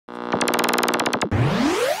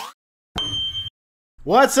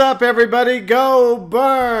What's up, everybody? Go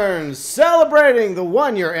Burns! Celebrating the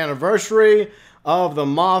 1-year anniversary of the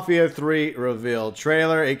Mafia III Reveal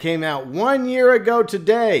trailer. It came out 1 year ago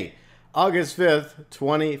today, August 5th,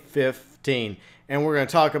 2015. And we're going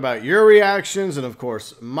to talk about your reactions and, of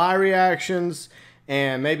course, my reactions,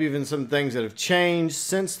 and maybe even some things that have changed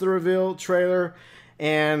since the Reveal trailer,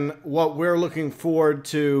 and what we're looking forward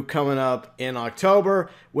to coming up in October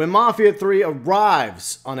when Mafia 3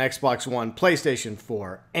 arrives on Xbox One, PlayStation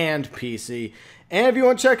 4, and PC. And if you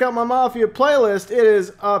want to check out my Mafia playlist, it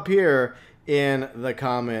is up here in the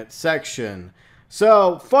comment section.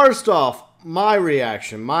 So, first off, my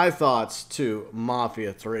reaction, my thoughts to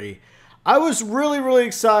Mafia 3. I was really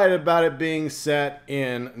excited about it being set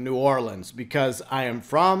in New Orleans because I am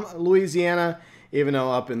from Louisiana, even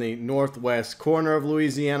though up in the northwest corner of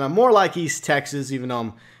Louisiana, more like East Texas, even though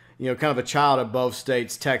I'm, kind of a child of both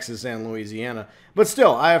states, Texas and Louisiana. But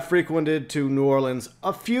still, I have frequented to New Orleans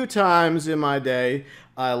a few times in my day.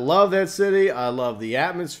 I love that city. I love the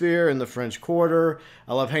atmosphere in the French Quarter.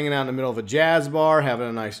 I love hanging out in the middle of a jazz bar, having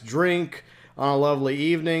a nice drink on a lovely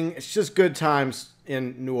evening. It's just good times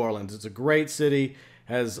in New Orleans. It's a great city,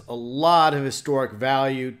 has a lot of historic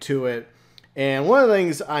value to it. And one of the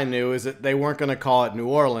things I knew is that they weren't going to call it New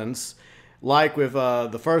Orleans. Like with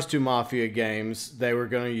the first two Mafia games, they were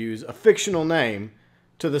going to use a fictional name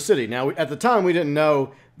to the city. Now, at the time, we didn't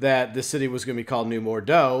know that the city was going to be called New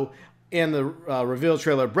Bordeaux. In the Reveal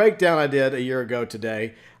trailer breakdown I did a year ago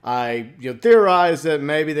today, I theorized that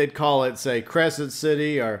maybe they'd call it, say, Crescent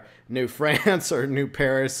City or New France or New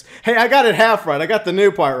Paris. Hey, I got it half right. I got the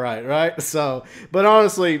new part right? So, but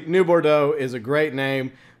honestly, New Bordeaux is a great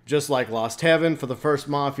name, just like Lost Heaven for the first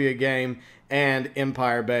Mafia game and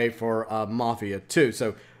Empire Bay for Mafia 2.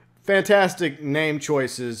 So, fantastic name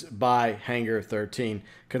choices by Hangar 13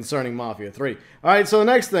 concerning Mafia 3. All right, so the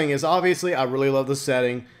next thing is, obviously, I really love the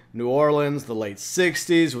setting. New Orleans, the late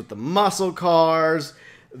 60s with the muscle cars,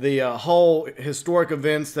 the whole historic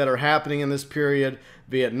events that are happening in this period,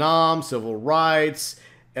 Vietnam, civil rights,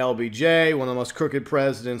 LBJ, one of the most crooked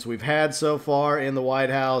presidents we've had so far in the White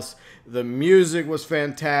House. The music was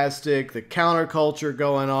fantastic, the counterculture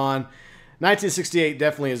going on. 1968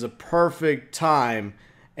 definitely is a perfect time,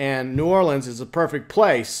 and New Orleans is a perfect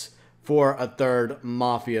place for a third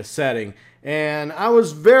Mafia setting. And I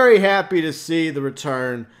was very happy to see the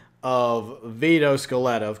return of Vito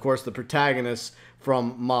Scaletta, of course, the protagonist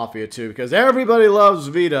from Mafia 2, because everybody loves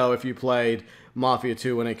Vito if you played Mafia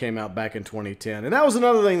 2 when it came out back in 2010. And that was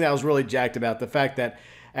another thing that I was really jacked about, the fact that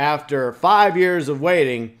after 5 years of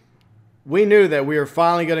waiting, we knew that we were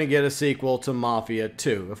finally going to get a sequel to Mafia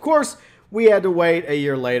 2. Of course, we had to wait a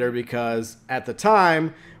year later because at the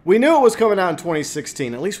time, we knew it was coming out in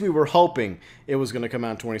 2016. At least we were hoping it was going to come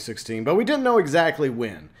out in 2016, but we didn't know exactly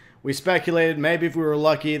when. We speculated maybe if we were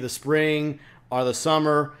lucky, the spring or the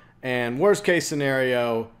summer, and worst case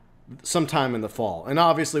scenario, sometime in the fall. And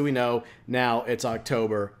obviously we know now it's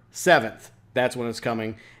October 7th. That's when it's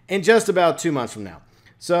coming, in just about 2 months from now.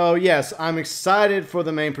 So yes, I'm excited for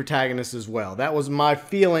the main protagonist as well. That was my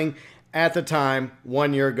feeling at the time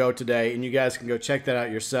 1 year ago today, and you guys can go check that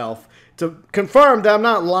out yourself to confirm that I'm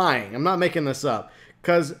not lying. I'm not making this up.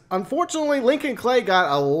 Because unfortunately, Lincoln Clay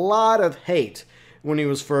got a lot of hate when he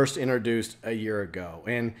was first introduced a year ago.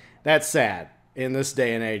 And that's sad in this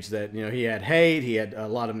day and age that, he had hate, he had a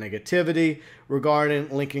lot of negativity regarding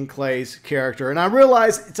Lincoln Clay's character. And I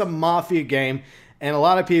realize it's a Mafia game, and a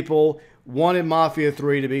lot of people wanted Mafia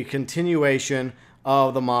 3 to be a continuation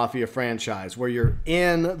of the Mafia franchise, where you're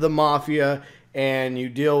in the Mafia and you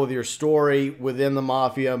deal with your story within the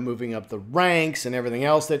Mafia, moving up the ranks and everything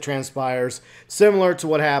else that transpires, similar to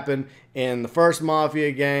what happened in the first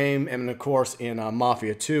Mafia game and, of course, in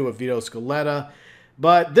Mafia 2 with Vito Scaletta.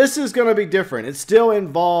 But this is going to be different. It still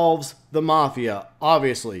involves the Mafia,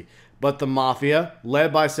 obviously, but the Mafia,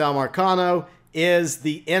 led by Sal Marcano, is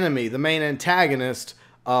the enemy, the main antagonist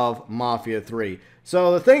of Mafia 3.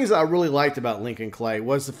 So the things I really liked about Lincoln Clay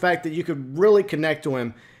was the fact that you could really connect to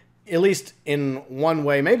him, at least in one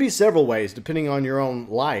way, maybe several ways, depending on your own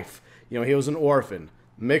life. He was an orphan,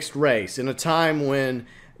 mixed race, in a time when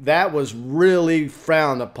that was really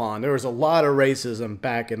frowned upon. There was a lot of racism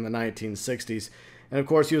back in the 1960s. And of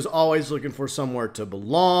course, he was always looking for somewhere to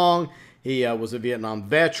belong. He was a Vietnam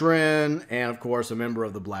veteran and, of course, a member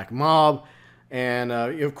of the Black Mob. And,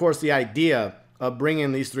 of course, the idea of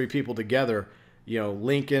bringing these three people together,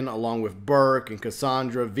 Lincoln along with Burke and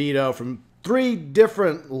Cassandra, Vito, from 3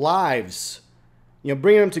 different lives,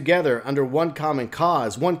 bringing them together under one common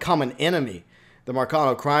cause, one common enemy, the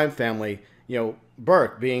Marcano crime family,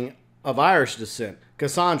 Burke being of Irish descent,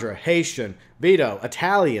 Cassandra, Haitian, Vito,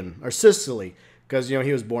 Italian or Sicily, because, you know,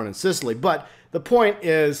 he was born in Sicily. But the point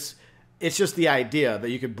is, it's just the idea that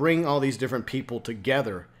you could bring all these different people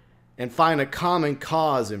together and find a common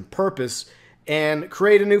cause and purpose and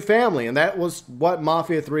create a new family. And that was what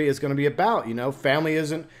Mafia 3 is going to be about. You know, family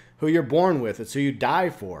isn't who you're born with, it's who you die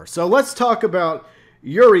for. So let's talk about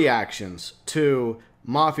your reactions to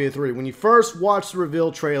Mafia 3 when you first watched the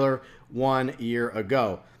reveal trailer 1 year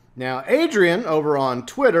ago. Now, Adrian over on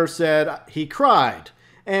Twitter said he cried.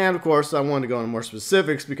 And, of course, I wanted to go into more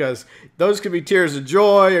specifics because those could be tears of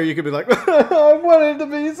joy, or you could be like, I wanted it to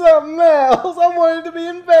be something else. I wanted it to be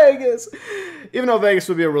in Vegas. Even though Vegas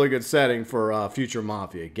would be a really good setting for a future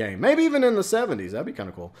Mafia game. Maybe even in the 70s. That'd be kind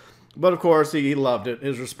of cool. But, of course, he loved it.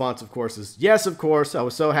 His response, of course, is, yes, of course. I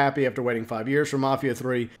was so happy after waiting 5 years for Mafia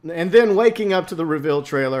 3. And then waking up to the reveal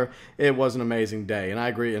trailer, it was an amazing day. And I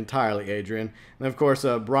agree entirely, Adrian. And, of course,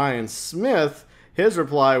 Brian Smith, his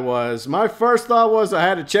reply was, my first thought was I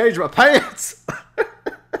had to change my pants.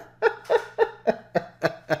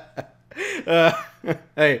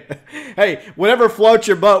 Hey, whatever floats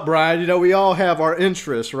your boat, Brian. You know, we all have our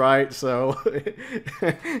interests, right? So,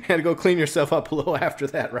 had to go clean yourself up a little after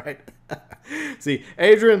that, right? See,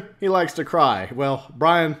 Adrian, he likes to cry. Well,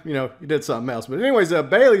 Brian, you know, you did something else. But anyways,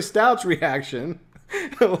 Bailey Stout's reaction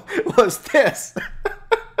was this.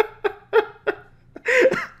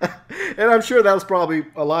 And I'm sure that was probably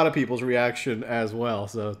a lot of people's reaction as well.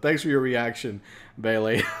 So thanks for your reaction,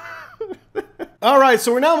 Bailey. All right,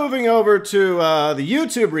 so we're now moving over to the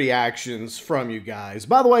YouTube reactions from you guys.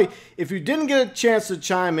 By the way, if you didn't get a chance to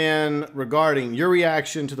chime in regarding your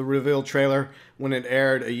reaction to the reveal trailer when it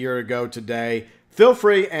aired a year ago today, feel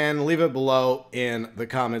free and leave it below in the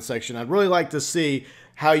comment section. I'd really like to see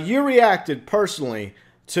how you reacted personally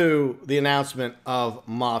to the announcement of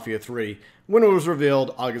Mafia 3 when it was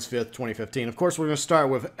revealed August 5th, 2015. Of course, we're going to start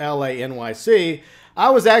with LA NYC. I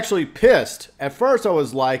was actually pissed. At first, I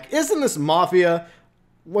was like, isn't this Mafia?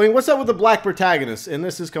 I mean, what's up with the black protagonist? And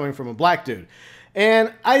this is coming from a black dude.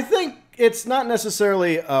 And I think it's not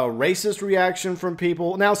necessarily a racist reaction from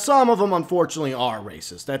people. Now, some of them, unfortunately, are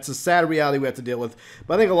racist. That's a sad reality we have to deal with.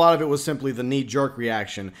 But I think a lot of it was simply the knee-jerk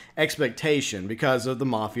reaction, expectation, because of the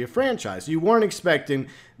Mafia franchise. You weren't expecting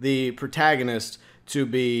the protagonist to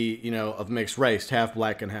be, you know, of mixed race, half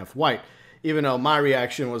black and half white. Even though my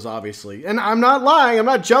reaction was obviously, and I'm not lying, I'm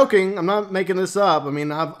not joking, I'm not making this up. I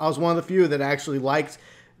mean, I was one of the few that actually liked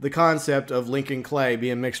the concept of Lincoln Clay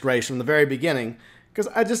being mixed race from the very beginning. Because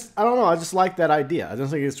I don't know, I just like that idea. I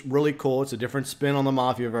just think it's really cool. It's a different spin on the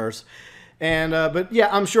Mafia-verse. And, but yeah,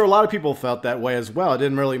 I'm sure a lot of people felt that way as well. It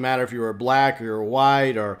didn't really matter if you were black or you were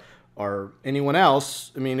white or anyone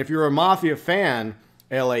else. I mean, if you're a Mafia fan,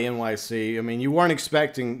 LA NYC, I mean, you weren't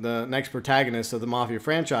expecting the next protagonist of the Mafia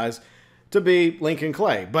franchise to be Lincoln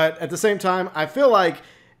Clay. But at the same time, I feel like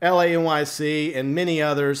LA NYC and many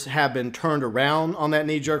others have been turned around on that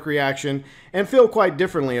knee-jerk reaction and feel quite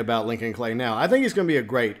differently about Lincoln Clay now. I think he's going to be a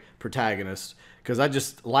great protagonist because I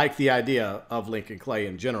just like the idea of Lincoln Clay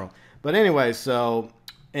in general. But anyways, they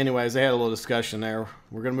had a little discussion there.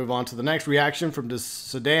 We're going to move on to the next reaction from the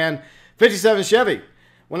Sedan 57 Chevy.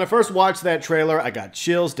 When I first watched that trailer, I got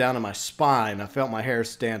chills down in my spine. I felt my hair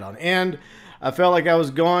stand on end. I felt like I was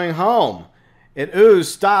going home. It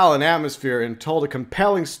oozed style and atmosphere and told a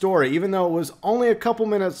compelling story, even though it was only a couple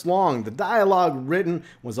minutes long. The dialogue written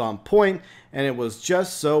was on point, and it was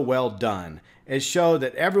just so well done. It showed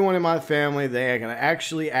that everyone in my family, they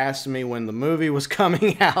actually asked me when the movie was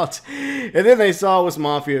coming out, and then they saw it was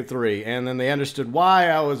Mafia 3, and then they understood why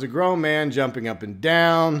I was a grown man jumping up and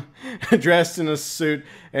down, dressed in a suit,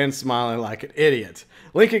 and smiling like an idiot.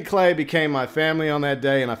 Lincoln Clay became my family on that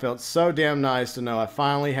day, and I felt so damn nice to know I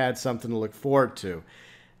finally had something to look forward to.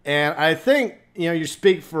 And I think, you know, you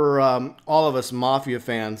speak for all of us Mafia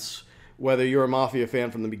fans, whether you're a Mafia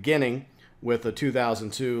fan from the beginning with the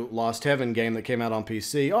 2002 Lost Heaven game that came out on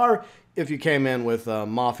PC, or if you came in with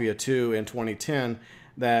Mafia 2 in 2010,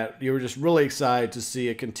 that you were just really excited to see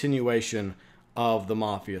a continuation of the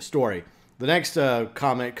Mafia story. The next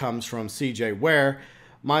comment comes from CJ Ware.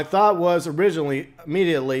 My thought was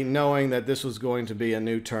immediately knowing that this was going to be a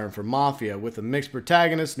new turn for Mafia with a mixed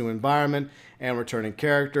protagonist, new environment, and returning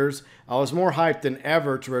characters. I was more hyped than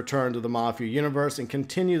ever to return to the Mafia universe and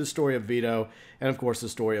continue the story of Vito and, of course, the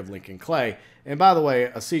story of Lincoln Clay. And by the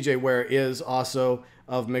way, CJ Ware is also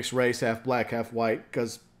of mixed race, half black, half white,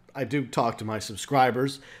 because I do talk to my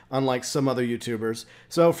subscribers, unlike some other YouTubers.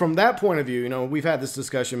 So from that point of view, you know, we've had this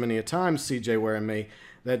discussion many a times, CJ Ware and me,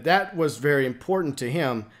 that was very important to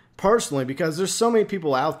him personally, because there's so many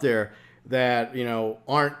people out there that, you know,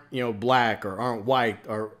 aren't, you know, black or aren't white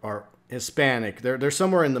or Hispanic. They're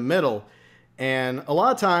somewhere in the middle, And a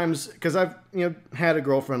lot of times, because I've had a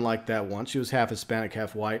girlfriend like that once. She was half Hispanic,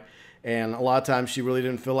 half white. And a lot of times she really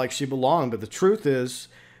didn't feel like she belonged. But the truth is,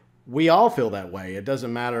 we all feel that way. It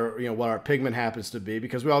doesn't matter, what our pigment happens to be,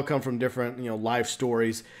 because we all come from different, life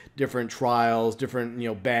stories, different trials,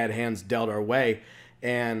 different, bad hands dealt our way.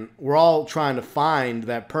 And we're all trying to find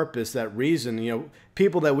that purpose, that reason,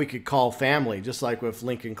 people that we could call family, just like with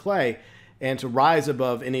Lincoln Clay, and to rise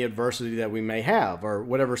above any adversity that we may have or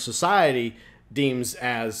whatever society deems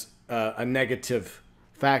as a negative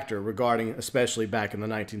factor regarding, especially back in the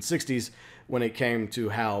 1960s, when it came to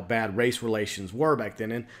how bad race relations were back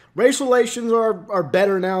then. And race relations are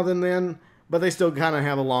better now than then, but they still kind of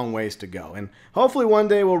have a long ways to go. And hopefully one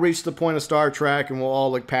day we'll reach the point of Star Trek and we'll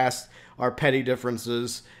all look past our petty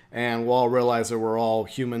differences and we'll all realize that we're all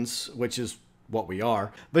humans, which is what we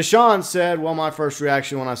are. Vashon said, well, my first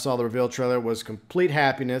reaction when I saw the reveal trailer was complete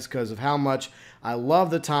happiness because of how much I love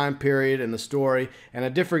the time period and the story and a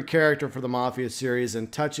different character for the Mafia series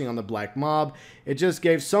and touching on the Black Mob. It just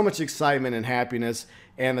gave so much excitement and happiness.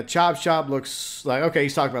 And the Chop Shop looks like, okay,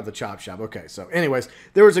 he's talking about the Chop Shop. Okay, so anyways,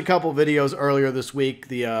 there was a couple videos earlier this week.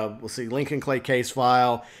 The, let's see, Lincoln Clay case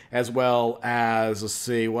file, as well as, let's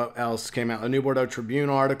see, what else came out? A New Bordeaux Tribune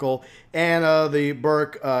article, and the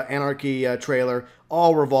Burke Anarchy trailer,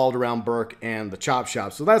 all revolved around Burke and the Chop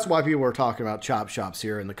Shop. So that's why people were talking about Chop Shops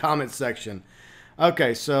here in the comments section.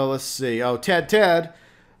 Okay, so let's see. Oh, Ted,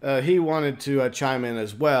 he wanted to chime in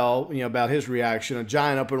as well, about his reaction. A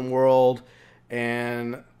giant open world,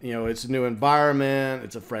 and, it's a new environment,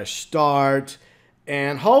 it's a fresh start,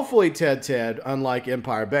 and hopefully Ted, unlike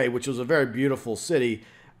Empire Bay, which was a very beautiful city,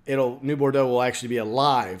 New Bordeaux will actually be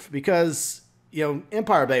alive, because,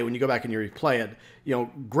 Empire Bay, when you go back and you replay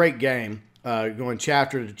it, great game, going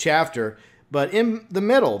chapter to chapter, but in the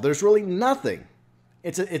middle, there's really nothing.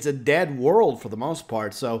 It's a dead world for the most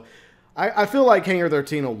part, so I feel like Hangar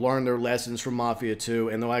 13 will learn their lessons from Mafia 2,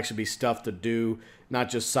 and there'll actually be stuff to do, not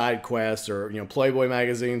just side quests or, Playboy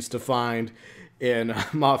magazines to find in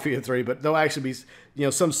Mafia 3, but there'll actually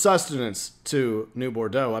be, some sustenance to New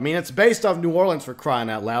Bordeaux. I mean, it's based off New Orleans, for crying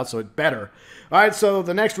out loud, so it better. All right, so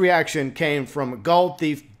the next reaction came from Gold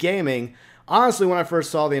Thief Gaming. Honestly, when I first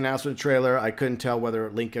saw the announcement trailer, I couldn't tell whether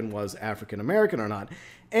Lincoln was African-American or not.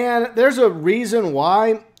 And there's a reason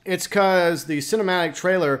why. It's because the cinematic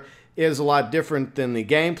trailer is a lot different than the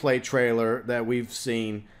gameplay trailer that we've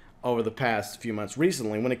seen over the past few months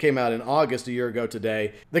recently. When it came out in August, a year ago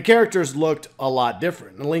today, the characters looked a lot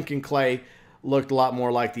different. Lincoln Clay looked a lot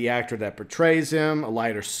more like the actor that portrays him, a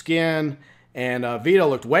lighter skin, and Vito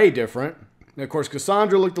looked way different. And of course,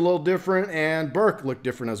 Cassandra looked a little different, and Burke looked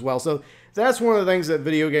different as well. So that's one of the things that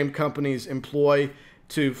video game companies employ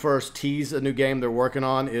to first tease a new game they're working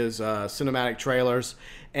on is cinematic trailers.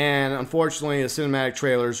 And unfortunately, the cinematic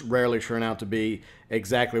trailers rarely turn out to be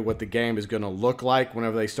exactly what the game is going to look like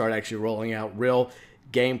whenever they start actually rolling out real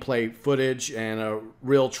gameplay footage and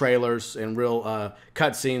real trailers and real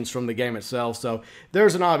cutscenes from the game itself. So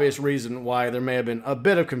there's an obvious reason why there may have been a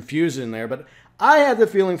bit of confusion there. But I had the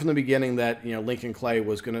feeling from the beginning that Lincoln Clay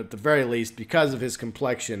was going to, at the very least, because of his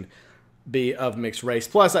complexion, be of mixed race.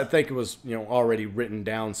 Plus, I think it was already written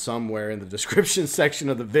down somewhere in the description section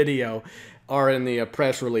of the video or in the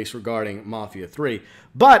press release regarding Mafia 3.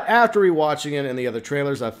 But after rewatching it and the other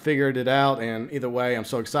trailers, I figured it out, and either way, I'm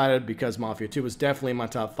so excited because Mafia 2 was definitely in my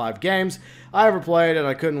top 5 games I ever played, and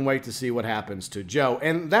I couldn't wait to see what happens to Joe.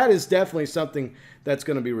 And that is definitely something that's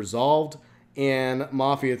going to be resolved in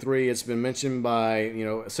Mafia 3. It's been mentioned by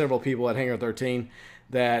several people at Hangar 13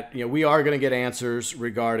 that we are going to get answers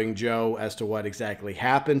regarding Joe as to what exactly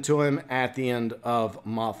happened to him at the end of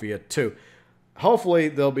Mafia 2. Hopefully,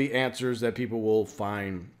 there'll be answers that people will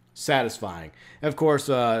find satisfying. And of course,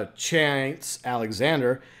 Chance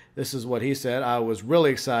Alexander, this is what he said. I was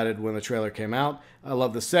really excited when the trailer came out. I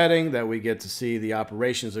love the setting that we get to see the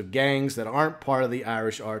operations of gangs that aren't part of the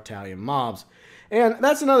Irish or Italian mobs. And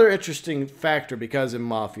that's another interesting factor because in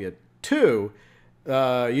Mafia 2,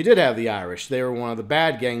 you did have the Irish. They were one of the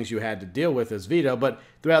bad gangs you had to deal with as Vito, but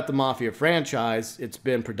throughout the Mafia franchise, it's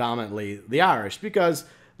been predominantly the Irish because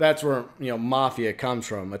that's where, Mafia comes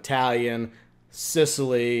from. Italian,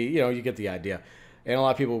 Sicily, you get the idea. And a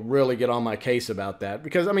lot of people really get on my case about that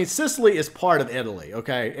because, I mean, Sicily is part of Italy,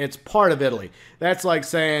 okay? It's part of Italy. That's like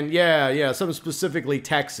saying, yeah, something specifically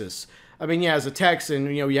Texas. I mean, yeah, as a Texan,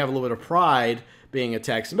 you have a little bit of pride being a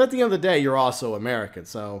Texan, but at the end of the day, you're also American,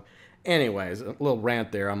 so... Anyways, a little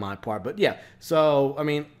rant there on my part. But yeah, so, I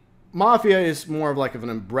mean, Mafia is more of like an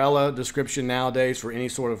umbrella description nowadays for any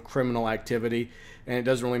sort of criminal activity. And it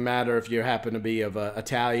doesn't really matter if you happen to be of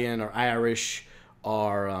Italian or Irish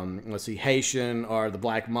or, let's see, Haitian or the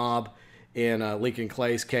Black Mob. in Lincoln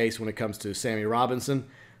Clay's case when it comes to Sammy Robinson.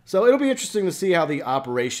 So it'll be interesting to see how the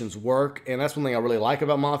operations work, and that's one thing I really like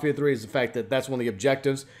about Mafia 3 is the fact that that's one of the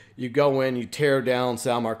objectives. You go in, you tear down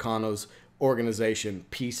Sal Marcano's organization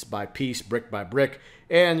piece by piece, brick by brick,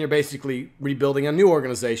 and you're basically rebuilding a new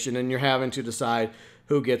organization, and you're having to decide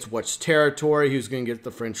who gets which territory, who's going to get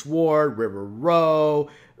the French Ward, River Row,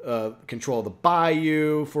 control the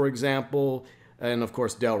Bayou, for example, and of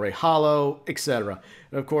course Delray Hollow, etc.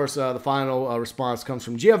 And of course the final response comes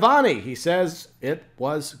from Giovanni. He says it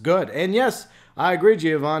was good. And yes, I agree,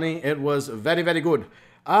 Giovanni. It was very, very good.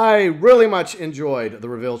 I really much enjoyed the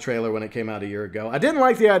reveal trailer when it came out a year ago. I didn't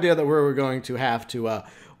like the idea that we were going to have to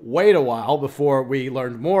wait a while before we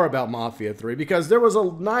learned more about Mafia 3, because there was a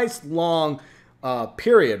nice long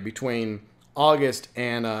period between August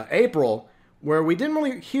and April where we didn't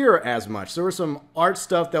really hear as much. There was some art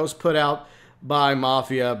stuff that was put out by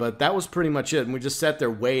Mafia, but that was pretty much it. And we just sat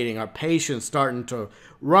there waiting, our patience starting to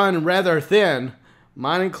run rather thin,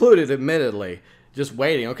 mine included, admittedly. Just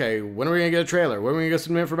waiting. Okay, when are we going to get a trailer? When are we going to get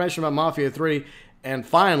some information about Mafia 3? And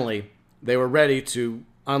finally, they were ready to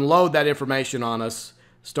unload that information on us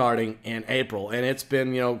starting in April. And it's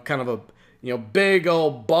been, kind of a, big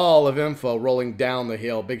old ball of info rolling down the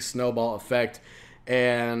hill, big snowball effect.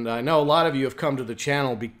 And I know a lot of you have come to the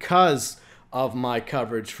channel because of my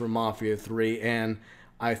coverage for Mafia 3, and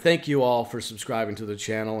I thank you all for subscribing to the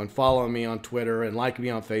channel and following me on Twitter and liking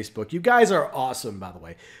me on Facebook. You guys are awesome, by the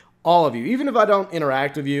way. All of you. Even if I don't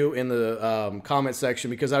interact with you in the comment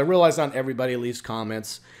section, because I realize not everybody leaves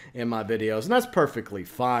comments in my videos, and that's perfectly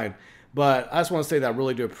fine. But I just want to say that I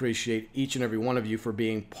really do appreciate each and every one of you for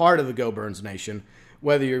being part of the GeauxBurns Nation.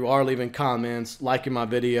 Whether you are leaving comments, liking my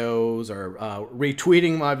videos, or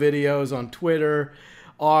retweeting my videos on Twitter,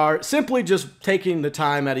 or simply just taking the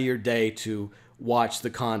time out of your day to watch the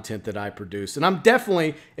content that I produce. And I'm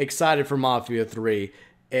definitely excited for Mafia 3.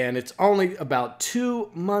 And it's only about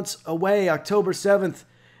 2 months away, October 7th.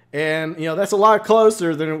 And, that's a lot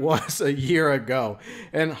closer than it was a year ago.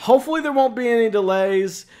 And hopefully there won't be any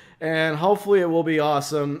delays. And hopefully it will be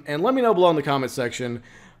awesome. And let me know below in the comment section,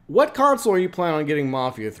 what console are you planning on getting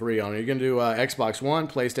Mafia 3 on? Are you going to do Xbox One,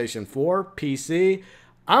 PlayStation 4, PC?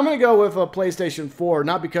 I'm going to go with a PlayStation 4,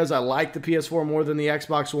 not because I like the PS4 more than the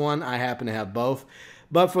Xbox One. I happen to have both.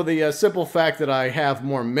 But for the simple fact that I have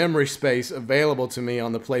more memory space available to me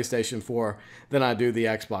on the PlayStation 4 than I do the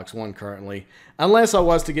Xbox One currently. Unless I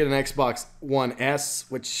was to get an Xbox One S,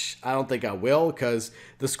 which I don't think I will, because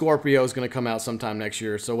the Scorpio is going to come out sometime next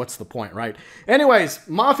year, so what's the point, right? Anyways,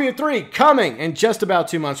 Mafia 3 coming in just about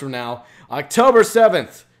 2 months from now, October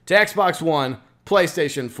 7th, to Xbox One,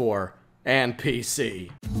 PlayStation 4, and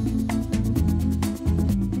PC.